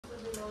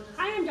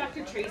Hi, I'm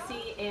Dr.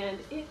 Tracy, and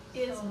it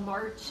is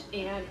March,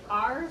 and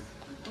our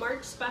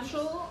March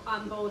special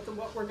on both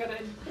what we're going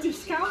to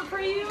discount for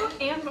you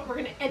and what we're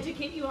going to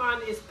educate you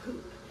on is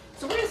poop.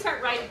 So we're going to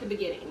start right at the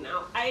beginning.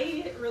 Now,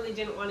 I really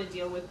didn't want to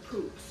deal with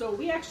poop, so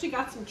we actually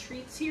got some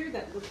treats here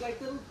that look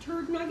like little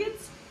turd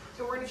nuggets,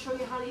 and we're going to show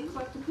you how you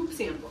collect a poop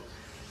sample.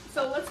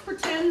 So let's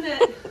pretend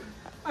that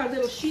our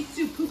little Shih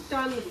Tzu pooped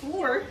on the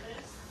floor.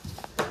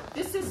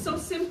 This is so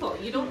simple.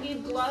 You don't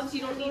need gloves, you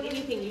don't need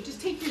anything. You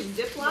just take your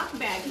Ziploc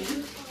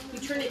baggie, you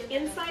turn it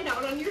inside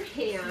out on your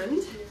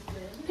hand,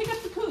 pick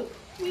up the poop.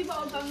 We've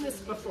all done this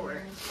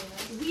before.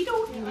 We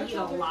don't need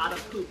a lot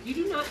of poop. You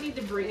do not need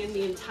to bring in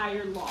the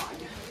entire log.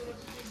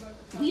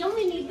 We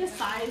only need the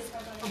size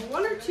of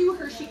 1 or 2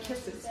 Hershey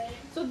Kisses.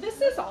 So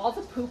this is all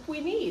the poop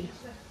we need.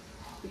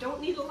 We don't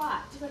need a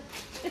lot.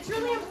 It's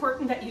really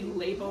important that you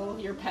label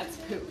your pet's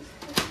poop.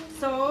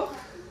 So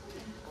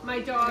my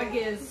dog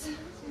is,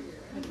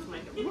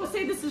 we'll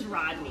say this is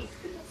Rodney.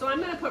 So I'm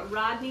going to put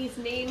Rodney's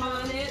name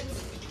on it,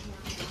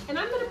 and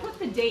I'm going to put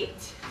the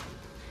date.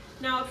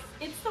 Now, if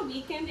it's the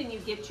weekend and you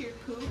get your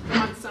poop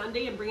on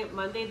Sunday and bring it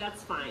Monday,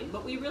 that's fine.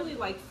 But we really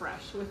like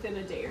fresh within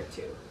a day or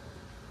two.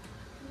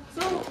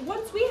 So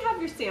once we have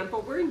your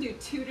sample, we're going to do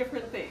 2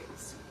 different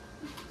things.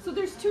 So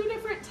there's 2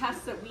 different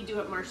tests that we do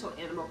at Marshall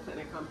Animal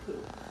Clinic on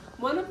poop.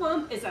 One of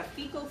them is a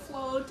fecal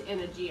float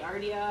and a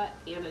Giardia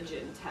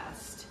antigen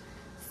test.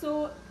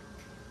 So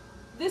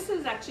this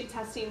is actually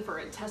testing for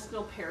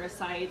intestinal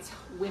parasites,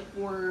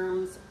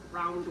 whipworms,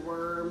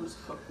 roundworms,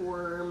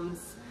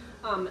 hookworms.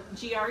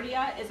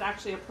 Giardia is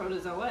actually a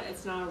protozoa,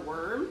 it's not a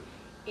worm,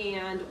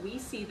 and we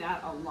see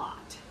that a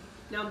lot.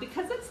 Now,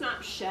 because it's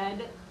not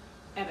shed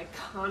at a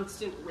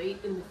constant rate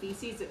in the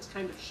feces, it's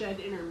kind of shed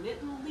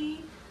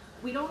intermittently,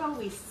 we don't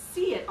always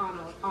see it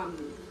on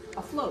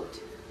a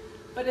float.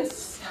 But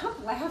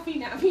stop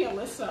laughing at me,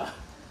 Alyssa.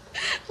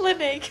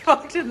 Lene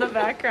walked in the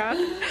background.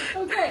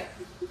 Okay,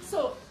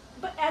 so,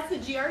 but as the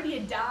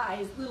Giardia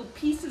dies, little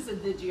pieces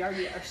of the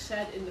Giardia are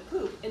shed in the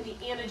poop, and the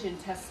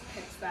antigen test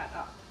picks that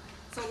up.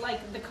 So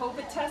like the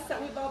COVID tests that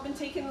we've all been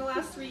taking the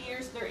last 3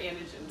 years, they're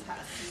antigen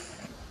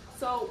tests.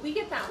 So we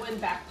get that one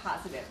back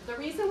positive. The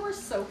reason we're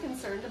so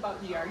concerned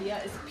about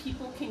Giardia is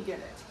people can get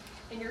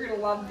it, and you're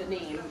gonna love the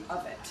name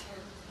of it.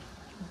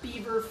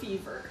 Beaver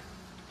fever.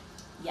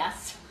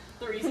 Yes,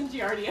 the reason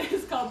Giardia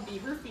is called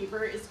beaver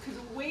fever is because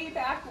way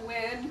back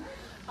when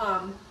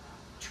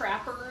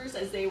trappers,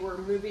 as they were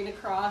moving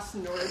across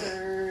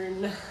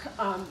northern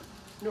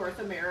North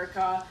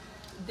America,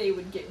 they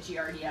would get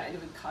Giardia and it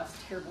would cause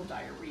terrible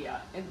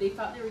diarrhea. And they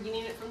thought they were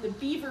getting it from the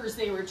beavers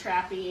they were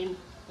trapping,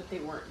 but they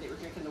weren't. They were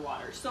drinking the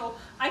water. So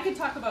I could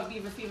talk about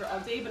beaver fever all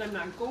day, but I'm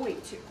not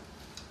going to.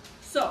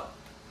 So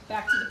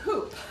back to the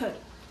poop.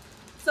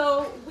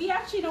 So we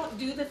actually don't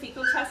do the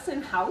fecal tests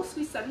in-house.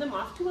 We send them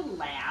off to a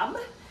lab,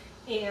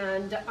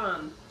 and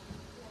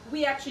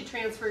we actually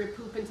transfer your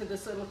poop into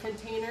this little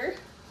container.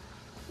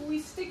 We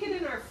stick it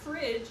in our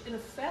fridge in a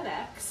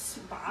FedEx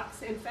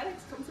box, and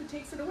FedEx comes and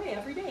takes it away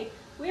every day.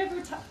 We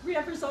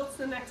have results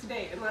the next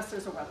day, unless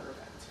there's a weather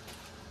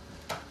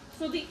event.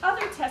 So the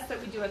other test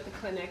that we do at the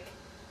clinic,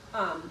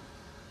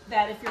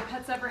 that if your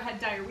pet's ever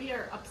had diarrhea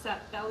or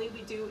upset belly,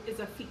 we do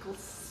is a fecal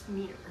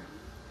smear.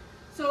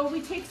 So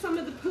we take some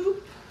of the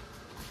poop.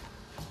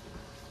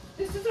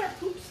 This is our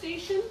poop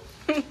station.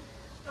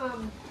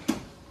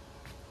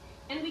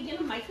 And we get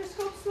a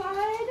microscope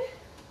slide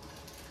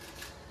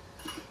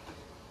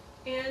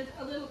and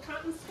a little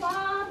cotton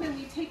swab, and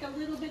we take a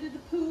little bit of the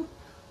poop.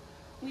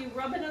 We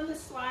rub it on the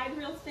slide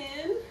real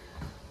thin.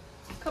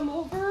 Come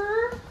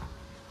over,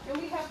 and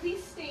we have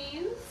these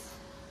stains.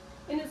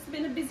 And it's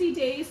been a busy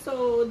day,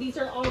 so these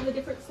are all the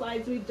different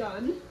slides we've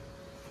done.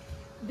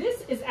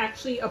 This is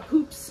actually a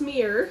poop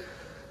smear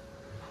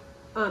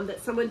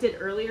that someone did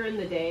earlier in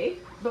the day,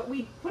 but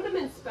we put them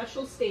in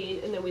special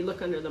stain and then we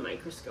look under the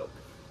microscope.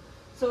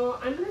 So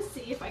I'm going to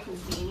see if I can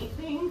see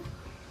anything.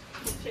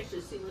 Let's check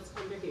to see what's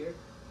under here.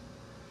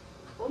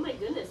 Oh my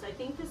goodness, I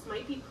think this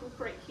might be poop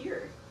right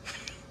here.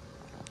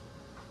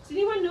 Does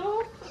anyone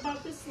know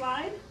about this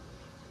slide?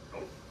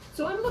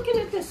 So I'm looking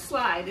at this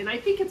slide and I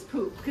think it's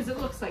poop because it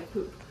looks like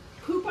poop.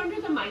 Poop under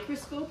the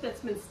microscope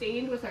that's been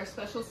stained with our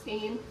special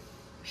stain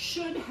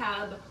should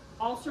have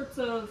all sorts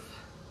of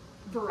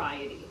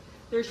variety.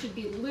 There should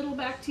be little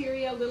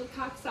bacteria, little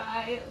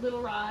cocci,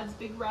 little rods,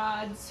 big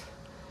rods.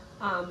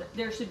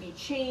 There should be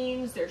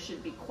chains, there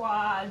should be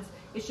quads.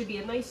 It should be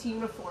a nice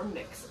uniform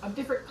mix of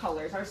different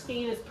colors. Our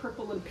stain is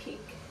purple and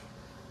pink.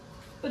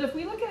 But if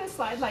we look at a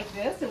slide like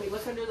this and we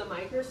look under the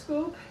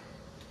microscope,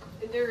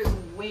 there is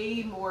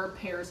way more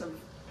pairs of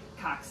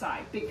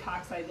cocci, big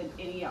cocci than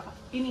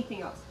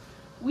anything else.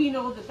 We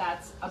know that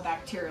that's a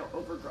bacterial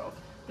overgrowth.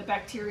 The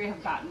bacteria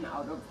have gotten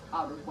out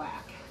of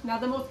whack. Now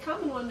the most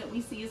common one that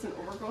we see is an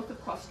overgrowth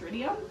of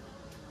Clostridium.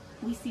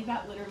 We see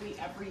that literally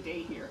every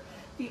day here.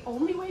 The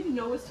only way to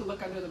know is to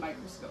look under the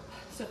microscope.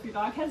 So if your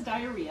dog has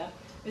diarrhea,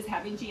 is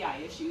having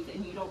GI issues,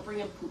 and you don't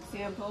bring a poop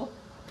sample,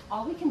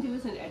 all we can do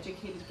is an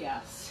educated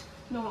guess.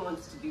 No one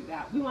wants to do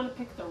that. We want to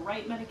pick the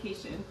right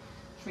medication,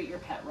 treat your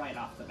pet right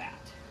off the bat.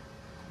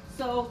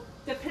 So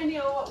depending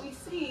on what we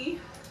see,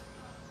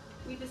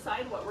 we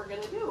decide what we're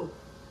going to do.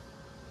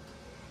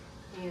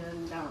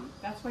 And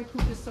that's why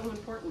poop is so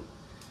important.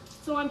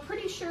 So I'm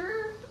pretty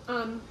sure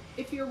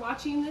if you're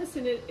watching this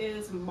and it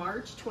is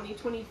March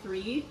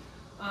 2023,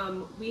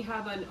 we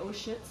have an oh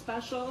shit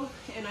special,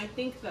 and I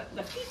think that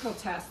the fecal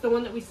test, the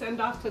one that we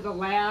send off to the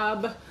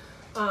lab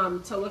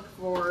to look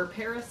for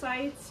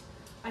parasites,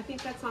 I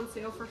think that's on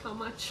sale for how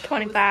much?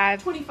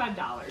 $25.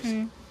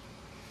 $25.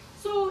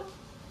 So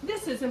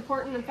this is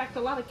important. In fact, a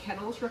lot of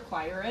kennels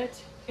require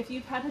it. If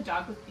you've had a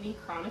dog with any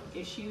chronic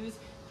issues,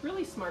 it's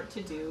really smart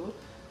to do.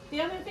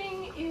 The other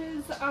thing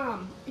is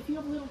if you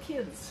have little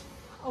kids,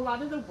 a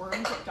lot of the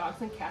worms that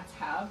dogs and cats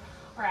have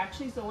are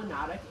actually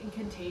zoonotic and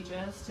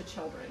contagious to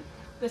children.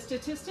 The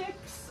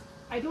statistics,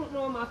 I don't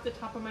know them off the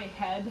top of my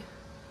head,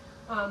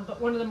 but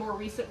one of the more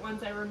recent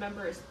ones I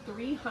remember is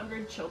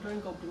 300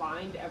 children go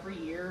blind every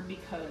year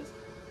because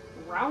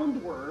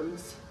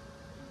roundworms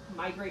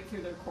migrate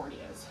through their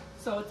corneas.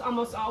 So it's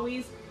almost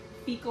always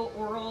fecal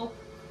oral.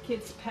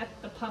 Kids pet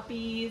the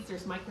puppies,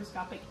 there's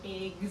microscopic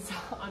eggs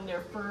on their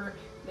fur,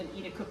 then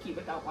eat a cookie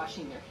without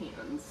washing their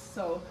hands.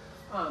 So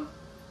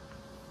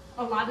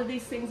a lot of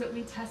these things that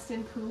we test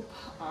in poop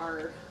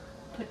are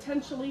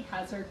potentially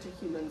hazard to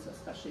humans,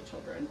 especially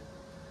children.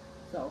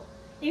 So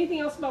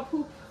anything else about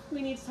poop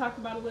we need to talk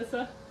about,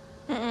 Alyssa?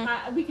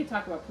 We could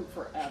talk about poop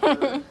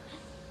forever.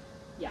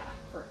 Yeah,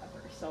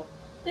 forever. So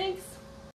thanks.